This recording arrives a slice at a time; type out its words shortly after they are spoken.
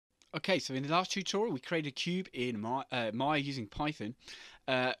Okay, so in the last tutorial, we created a cube in Maya using Python.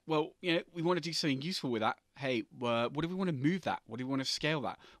 Well, we want to do something useful with that. Hey, what do we want to move that? What do we want to scale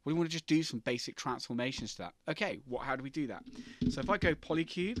that? What do we want to just do some basic transformations to that? Okay, how do we do that? So if I go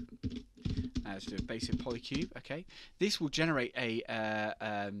polycube, let's do a basic polycube. Okay, this will generate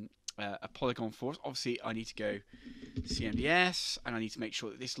a polygon for us. Obviously, I need to go CMDS, and I need to make sure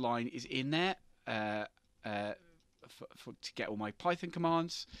that this line is in there. To get all my Python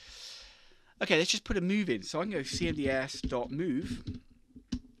commands. Okay, let's just put a move in. So I can go cmds.move.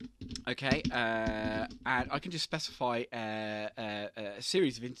 Okay, and I can just specify a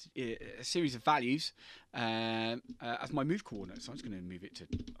series of values as my move coordinate. So I'm just going to move it to.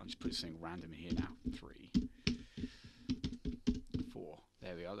 I'll just put something random in here now. 3, 4.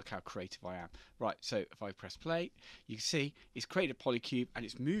 There we are. Look how creative I am. Right. So if I press play, you can see it's created a polycube and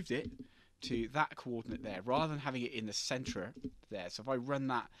it's moved it to that coordinate there, rather than having it in the center there. So if I run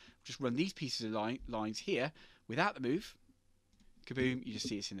that, just run these pieces of lines here without the move, kaboom, you just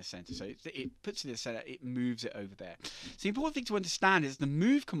see it's in the center. So it puts it in the center, it moves it over there. So the important thing to understand is the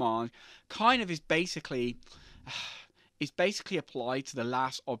move command kind of is basically applied to the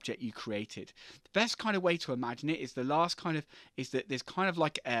last object you created. The best kind of way to imagine it is the last kind of, is that there's kind of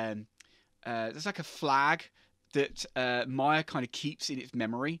like there's like a flag that Maya kind of keeps in its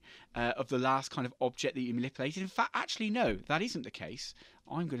memory of the last kind of object that you manipulated. In fact, actually, no, that isn't the case.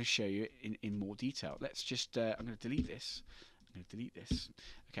 I'm going to show you in more detail. Let's just, I'm going to delete this.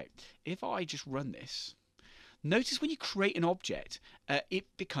 Okay, if I just run this, notice when you create an object, it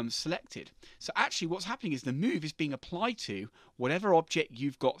becomes selected. So actually what's happening is the move is being applied to whatever object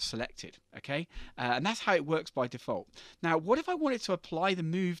you've got selected, okay? And that's how it works by default. Now, what if I wanted to apply the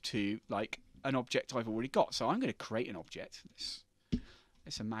move to, like, an object I've already got? So I'm going to create an object.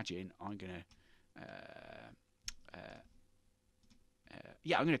 Let's imagine I'm going to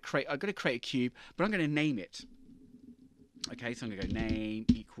I'm going to create a cube, but I'm going to name it. Okay, so I'm going to go name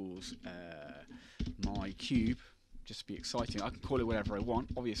equals my cube, just to be exciting. I can call it whatever I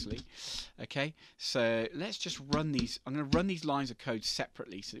want, obviously. Okay, so let's just run these. I'm going to run these lines of code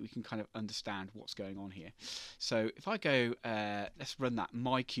separately so that we can kind of understand what's going on here. So if I go, let's run that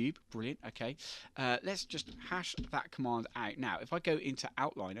my cube. Brilliant. Okay, let's just hash that command out. Now, if I go into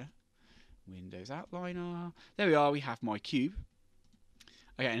Outliner, Windows Outliner, there we are. We have my cube.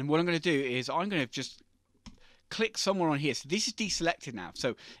 Okay, and what I'm going to do is I'm going to just click somewhere on here. So this is deselected now.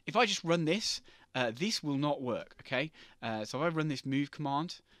 So if I just run this, this will not work. Okay, so if I run this move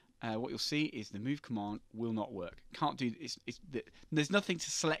command, what you'll see is the move command will not work. Can't do there's nothing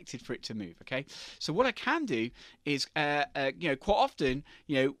selected for it to move. Okay, so what I can do is quite often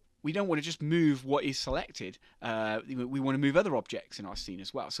we don't want to just move what is selected. We want to move other objects in our scene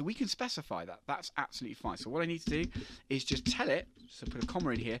as well. So we can specify that. That's absolutely fine. So what I need to do is just tell it, so put a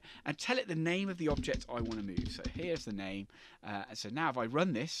comma in here, and tell it the name of the object I want to move. So here's the name. And so now if I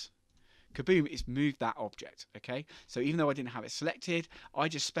run this, kaboom, it's moved that object. Okay, so even though I didn't have it selected, I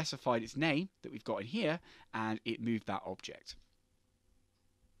just specified its name that we've got in here, and it moved that object.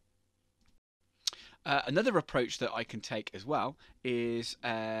 Another approach that I can take as well is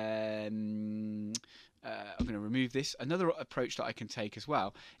I'm going to remove this. Another approach that I can take as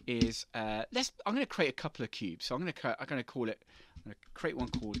well is I'm going to create a couple of cubes. So I'm going to create one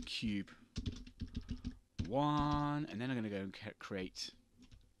called cube 1, and then I'm going to go and create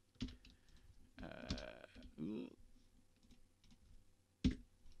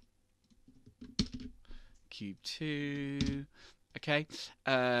cube 2. Okay,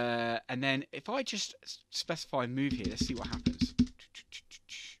 and then if I just specify move here, let's see what happens.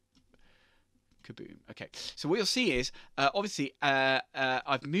 Kaboom. Okay, so what you'll see is obviously I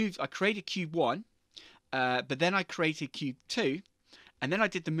created cube 1, but then I created cube 2, and then I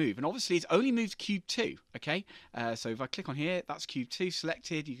did the move, and obviously it's only moved cube 2. Okay, so if I click on here, that's cube 2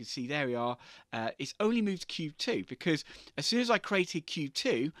 selected. You can see there we are. It's only moved cube 2 because as soon as I created cube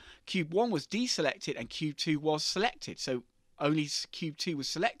 2, cube 1 was deselected and cube 2 was selected. So only cube 2 was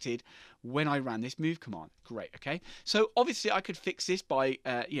selected when I ran this move command. Great. Okay, so obviously I could fix this by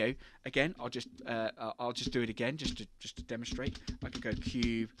again I'll just do it again just to demonstrate. I could go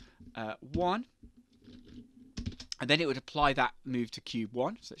cube 1, and then it would apply that move to cube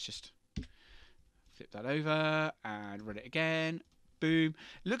 1. So let's just flip that over and run it again. Boom.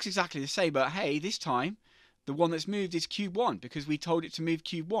 It looks exactly the same, but hey, this time the one that's moved is cube 1 because we told it to move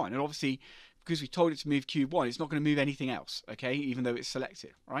cube 1, and obviously because we told it to move cube 1, it's not going to move anything else, okay, even though it's selected,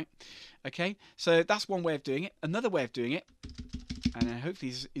 right? Okay, so that's one way of doing it. Another way of doing it and then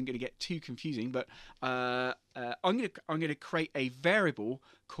hopefully this isn't going to get too confusing, but I'm going to create a variable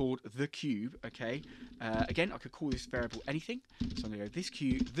called the cube. Okay, again, I could call this variable anything. So I'm going to go this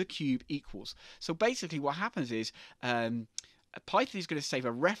cube, the cube equals. So basically, what happens is Python is going to save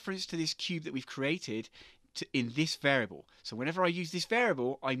a reference to this cube that we've created in this variable. So whenever I use this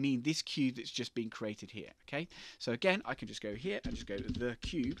variable, I mean this cube that's just been created here. Okay, so again, I can just go here and just go the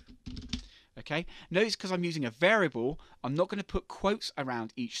cube. Okay, notice because I'm using a variable, I'm not going to put quotes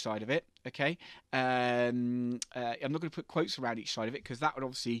around each side of it. Okay, I'm not going to put quotes around each side of it because that would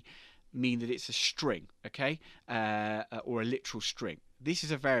obviously mean that it's a string. Okay, or a literal string. This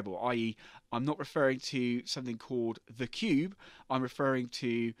is a variable, i.e., I'm not referring to something called the cube. I'm referring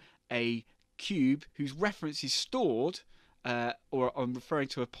to a cube whose reference is stored, or I'm referring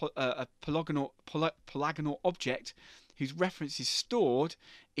to a polygonal object whose reference is stored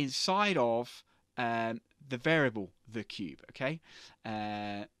inside of the variable the cube. Okay,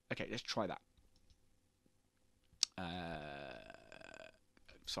 okay, let's try that.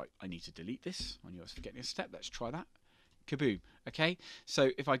 Sorry, I need to delete this. I knew I was forgetting a step. Let's try that. Kaboom. Okay,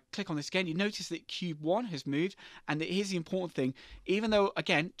 so if I click on this again, you notice that cube 1 has moved, and here's the important thing. Even though,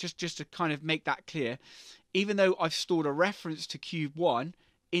 again, just to kind of make that clear, even though I've stored a reference to cube 1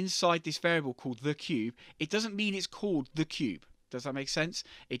 inside this variable called the cube, it doesn't mean it's called the cube. Does that make sense?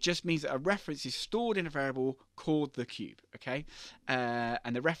 It just means that a reference is stored in a variable called the cube. Okay,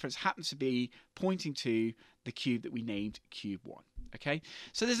 and the reference happens to be pointing to the cube that we named cube 1. Okay,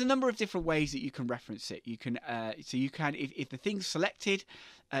 so there's a number of different ways that you can reference it. You can, if the thing's selected,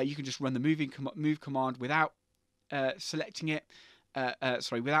 you can just run the move command without selecting it.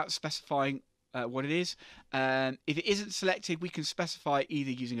 Without specifying what it is. If it isn't selected, we can specify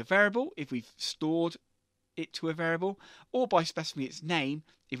either using a variable if we've stored it to a variable, or by specifying its name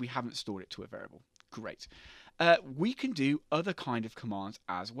if we haven't stored it to a variable. Great. We can do other kind of commands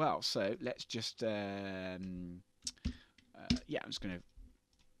as well. So let's just I'm just going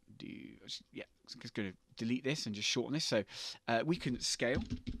to delete this and just shorten this. So we can scale.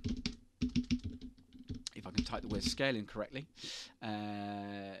 If I can type the word scale in correctly,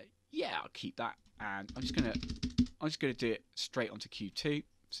 yeah, I'll keep that, and I'm just gonna do it straight onto Q2.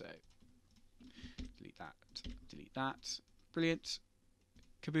 So delete that, brilliant,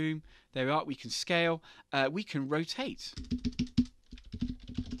 kaboom. There we are. We can scale. We can rotate.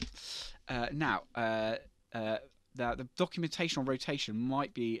 Now, the documentation on rotation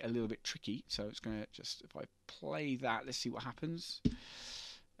might be a little bit tricky, so it's going to just, if I play that, let's see what happens.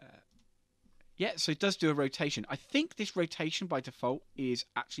 Yeah, so it does do a rotation. I think this rotation by default is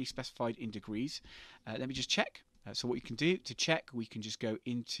actually specified in degrees. Let me just check. So what you can do to check, we can just go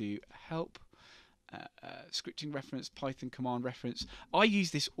into help, scripting reference, Python command reference. I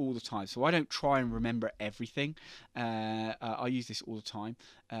use this all the time, so I don't try and remember everything. I use this all the time.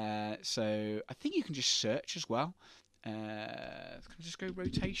 So I think you can just search as well. Can I just go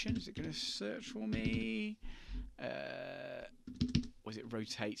rotation? Is it going to search for me? Was it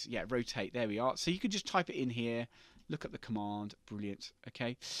rotate? Yeah, rotate. There we are. So you can just type it in here. Look up the command. Brilliant.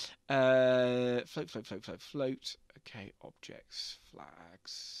 Okay. Float. Okay. Objects,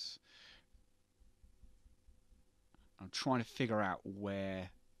 flags. I'm trying to figure out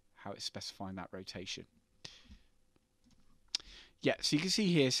how it's specifying that rotation. Yeah, so you can see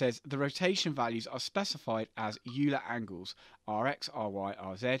here it says the rotation values are specified as Euler angles, Rx, Ry,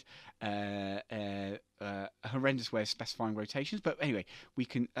 Rz. A horrendous way of specifying rotations, but anyway, we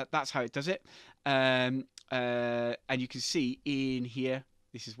can. That's how it does it. And you can see in here,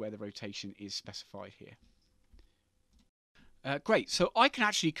 this is where the rotation is specified here. Great, so I can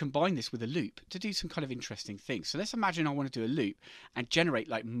actually combine this with a loop to do some kind of interesting things. So let's imagine I want to do a loop and generate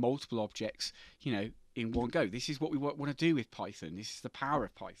like multiple objects, in one go. This is what we want to do with Python. This is the power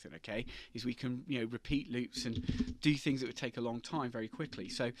of Python, okay? Is we can, repeat loops and do things that would take a long time very quickly.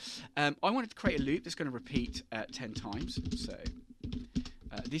 So I wanted to create a loop that's going to repeat 10 times. So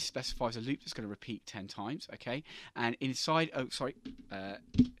this specifies a loop that's going to repeat 10 times, okay? And inside,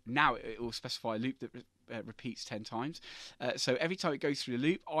 now it will specify a loop that repeats 10 times. So every time it goes through the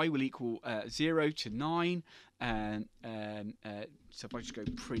loop, I will equal 0 to 9. So if I just go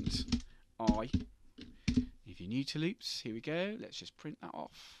print I, if you're new to loops, here we go. Let's just print that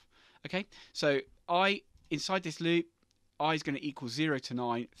off. Okay, so I, inside this loop, I is going to equal 0 to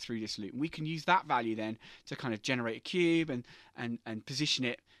 9 through this loop. And we can use that value then to kind of generate a cube and position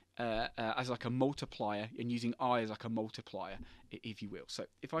it as like a multiplier, and using I as like a multiplier, if you will. So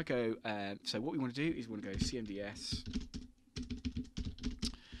if I go, so what we want to do is we want to go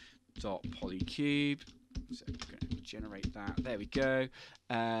cmds.polycube. So we're going to generate that. There we go.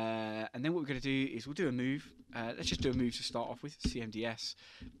 And then what we're going to do is we'll do a move. Let's just do a move to start off with. cmds.move.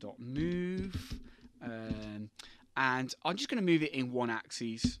 And I'm just going to move it in one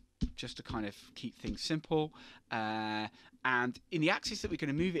axis just to kind of keep things simple. And in the axis that we're going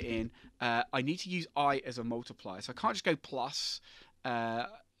to move it in, I need to use I as a multiplier. So I can't just go plus.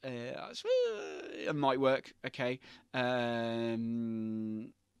 It might work, okay.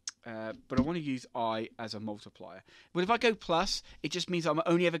 But I want to use I as a multiplier. But if I go plus, it just means I'm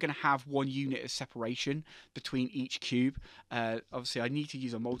only ever going to have one unit of separation between each cube. Obviously, I need to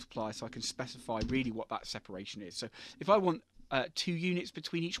use a multiplier so I can specify really what that separation is. So if I want 2 units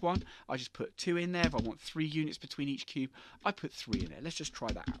between each one, I just put 2 in there. If I want 3 units between each cube, I put 3 in there. Let's just try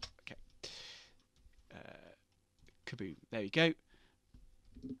that out. Okay. Kaboom. There we go.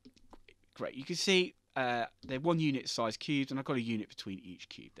 Great. You can see they're 1 unit size cubes, and I've got a unit between each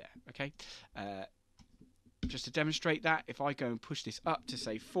cube there. Okay. Just to demonstrate that, if I go and push this up to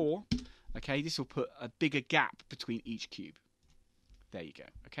say 4, okay, this will put a bigger gap between each cube. There you go.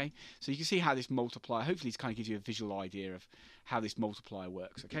 Okay. So you can see how this multiplier, hopefully this kind of gives you a visual idea of how this multiplier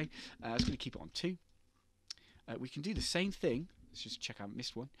works. Okay. I'm just going to keep it on 2. We can do the same thing. Let's just check I haven't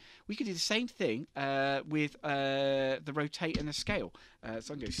missed one. We can do the same thing with the rotate and the scale.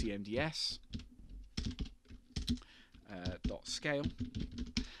 So I'm going to go cmds dot scale.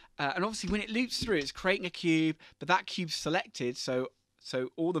 And obviously when it loops through, it's creating a cube, but that cube's selected, so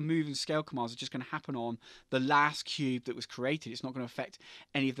all the move and scale commands are just going to happen on the last cube that was created. It's not going to affect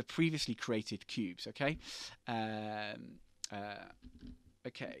any of the previously created cubes, okay?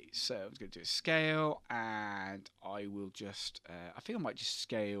 Okay, so I'm going to do a scale, and I will just, I think I might just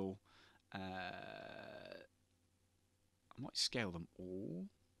scale, I might scale them all.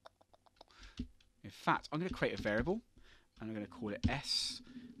 In fact, I'm going to create a variable, and I'm going to call it S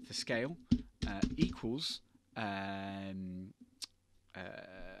for scale, equals, because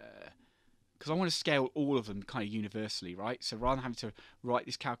I want to scale all of them kind of universally, right? So rather than having to write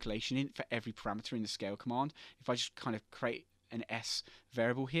this calculation in for every parameter in the scale command, if I just kind of create an S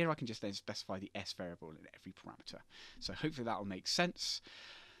variable here, I can just then specify the S variable in every parameter. So hopefully that will make sense.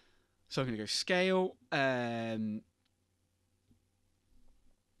 So I'm going to go scale,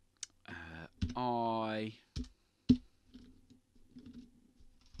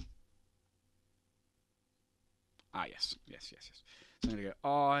 So I'm going to go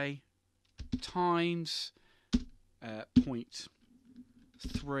I times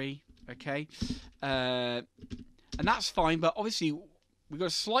 0.3, okay? And that's fine, but obviously we've got a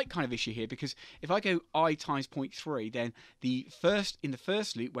slight kind of issue here, because if I go I times 0.3, then in the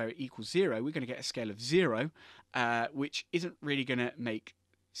first loop where it equals 0, we're going to get a scale of 0, which isn't really going to make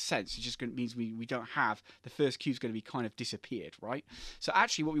sense. It just means we don't have, the first cube's going to be kind of disappeared, right? So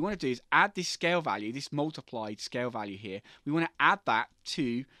actually what we want to do is add this scale value, this multiplied scale value here. We want to add that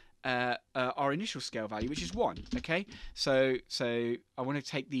to our initial scale value, which is 1. Okay, so I want to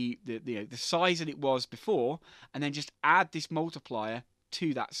take the size that it was before, and then just add this multiplier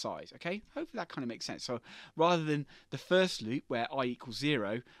to that size. Okay, hopefully that kind of makes sense. So rather than the first loop where I equals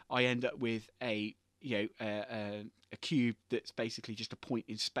 0, I end up with a cube that's basically just a point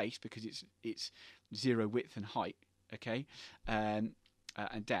in space, because it's 0 width and height. Okay, and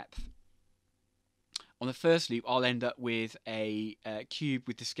depth. On the first loop, I'll end up with a cube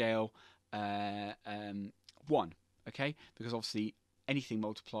with the scale 1, okay? Because obviously anything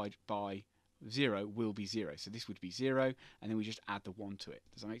multiplied by 0 will be 0. So this would be 0, and then we just add the 1 to it.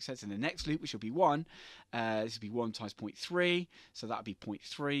 Does that make sense? In the next loop, which will be 1, this will be 1 times 0.3, so that would be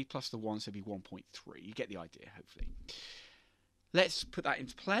 0.3 plus the 1, so it will be 1.3. You get the idea, hopefully. Let's put that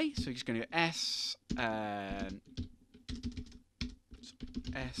into play. So we're just going to go S,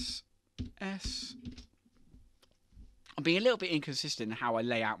 S. I'm being a little bit inconsistent in how I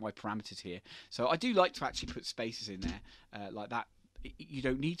lay out my parameters here. So I do like to actually put spaces in there like that. You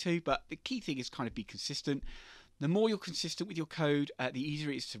don't need to, but the key thing is kind of be consistent. The more you're consistent with your code, the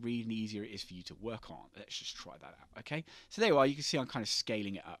easier it is to read and the easier it is for you to work on. Let's just try that out, okay? So there you are. You can see I'm kind of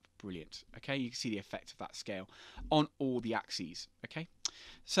scaling it up. Brilliant, okay? You can see the effect of that scale on all the axes, okay?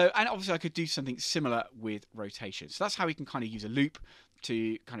 So, and obviously I could do something similar with rotation. So that's how we can kind of use a loop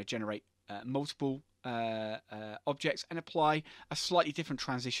to kind of generate multiple objects and apply a slightly different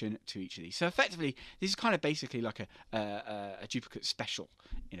transition to each of these. So effectively, this is kind of basically like a duplicate special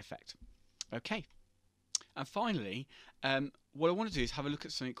in effect. Okay. And finally, what I want to do is have a look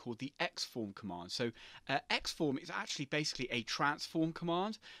at something called the xform command. So xform is actually basically a transform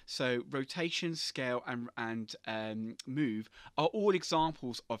command. So rotation, scale, and move are all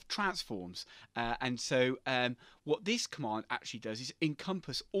examples of transforms. And so what this command actually does is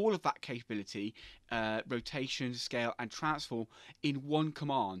encompass all of that capability, rotation, scale, and transform in one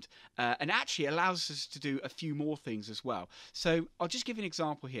command, and actually allows us to do a few more things as well. So I'll just give you an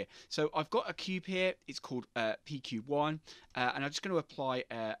example here. So I've got a cube here. It's called pcube1, and I'm just going to apply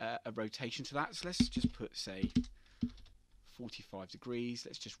a rotation to that. So let's just put, say, 45 degrees.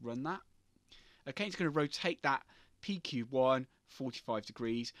 Let's just run that. Okay, it's going to rotate that pcube1 45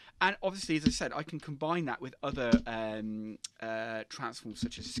 degrees, and obviously, as I said, I can combine that with other transforms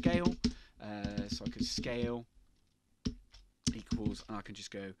such as scale. So I could scale equals, and I can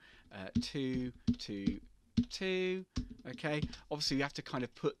just go 2, 2, 2. Okay, obviously we have to kind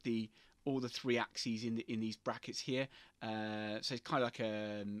of put all the three axes in these brackets here. So it's kind of like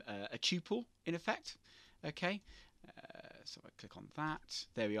a tuple in effect. Okay. So I click on that.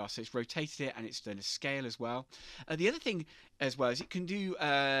 There we are. So it's rotated it, and it's done a scale as well. The other thing as well is it can do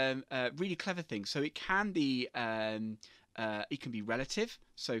really clever things. So it can be relative.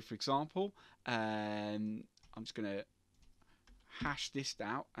 So for example, I'm just going to hash this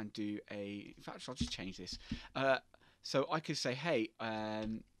out and do a. In fact, I'll just change this. So I could say, hey, I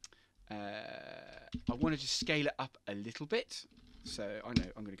want to just scale it up a little bit. So I know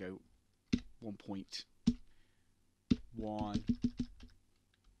I'm going to go 1.1.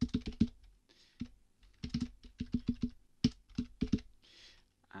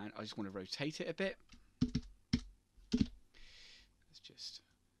 And I just want to rotate it a bit.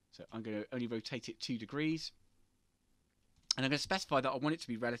 So I'm going to only rotate it 2 degrees. And I'm going to specify that I want it to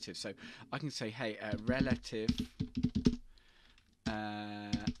be relative. So I can say, hey, relative, if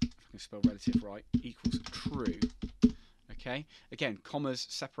I can spell relative right, equals true. Okay, again, commas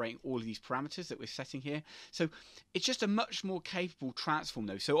separating all of these parameters that we're setting here. So it's just a much more capable transform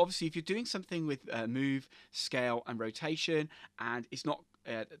though. So obviously if you're doing something with move, scale, and rotation, and it's not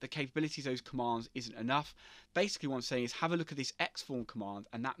the capabilities of those commands isn't enough, basically what I'm saying is have a look at this xform command,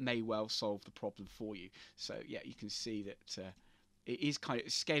 and that may well solve the problem for you. So yeah, you can see that it is kind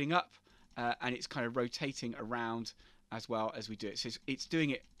of scaling up, and it's kind of rotating around as well as we do it. So it's doing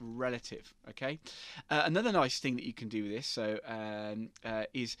it relative. Okay. Another nice thing that you can do with this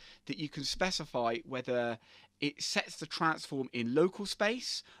is that you can specify whether it sets the transform in local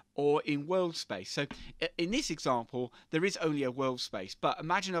space or in world space. So in this example, there is only a world space, but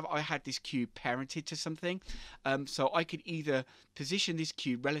imagine if I had this cube parented to something. So I could either position this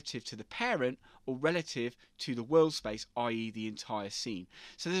cube relative to the parent or relative to the world space, i.e. the entire scene.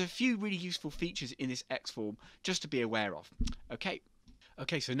 So there's a few really useful features in this xform just to be aware of. Okay,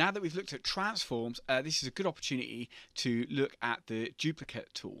 so now that we've looked at transforms, this is a good opportunity to look at the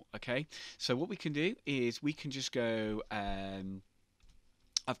duplicate tool. Okay, so what we can do is we can just go,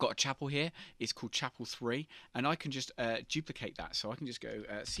 I've got a chapel here, it's called chapel 3, and I can just duplicate that. So I can just go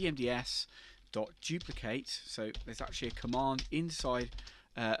cmds.duplicate. So there's actually a command inside,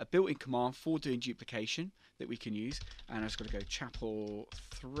 a built-in command for doing duplication that we can use, and I've just got to go chapel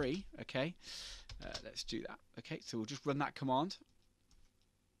 3. Okay, let's do that. Okay, so we'll just run that command.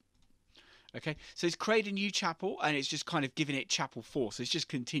 Okay, so it's created a new chapel, and it's just kind of giving it chapel 4. So it's just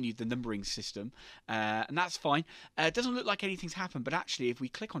continued the numbering system, and that's fine. It doesn't look like anything's happened, but actually if we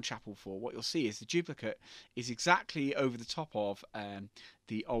click on chapel 4, what you'll see is the duplicate is exactly over the top of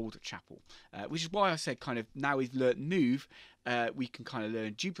the old chapel, which is why I said kind of now we've learnt move, we can kind of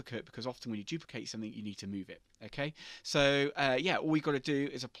learn duplicate, because often when you duplicate something you need to move it. Okay, so yeah, all we've got to do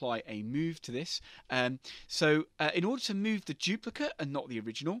is apply a move to this. So in order to move the duplicate and not the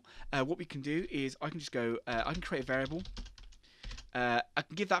original, what we can do is I can just go, I can create a variable. I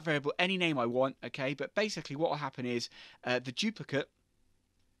can give that variable any name I want. Okay, but basically what will happen is the duplicate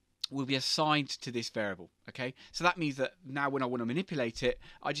will be assigned to this variable. Okay, so that means that now when I want to manipulate it,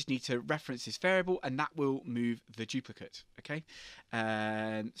 I just need to reference this variable, and that will move the duplicate. Okay,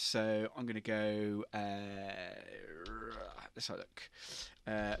 so I'm going to go, let's have a look,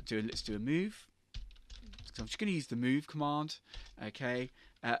 let's do a move. So I'm just going to use the move command. Okay,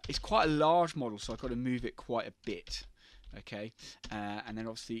 it's quite a large model, so I've got to move it quite a bit. Okay, and then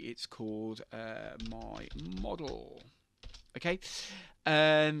obviously it's called my model. Okay,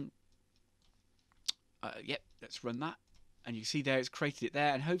 yep, let's run that, and you can see there it's created it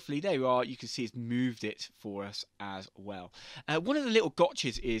there, and hopefully there you are, you can see it's moved it for us as well. One of the little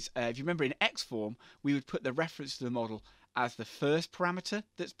gotchas is, if you remember in xform, we would put the reference to the model as the first parameter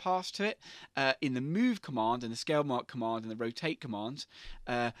that's passed to it. In the move command and the scale mark command and the rotate command,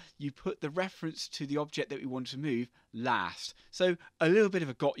 you put the reference to the object that we want to move last. So a little bit of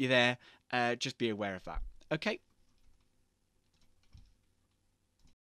a got you there. Just be aware of that. Okay,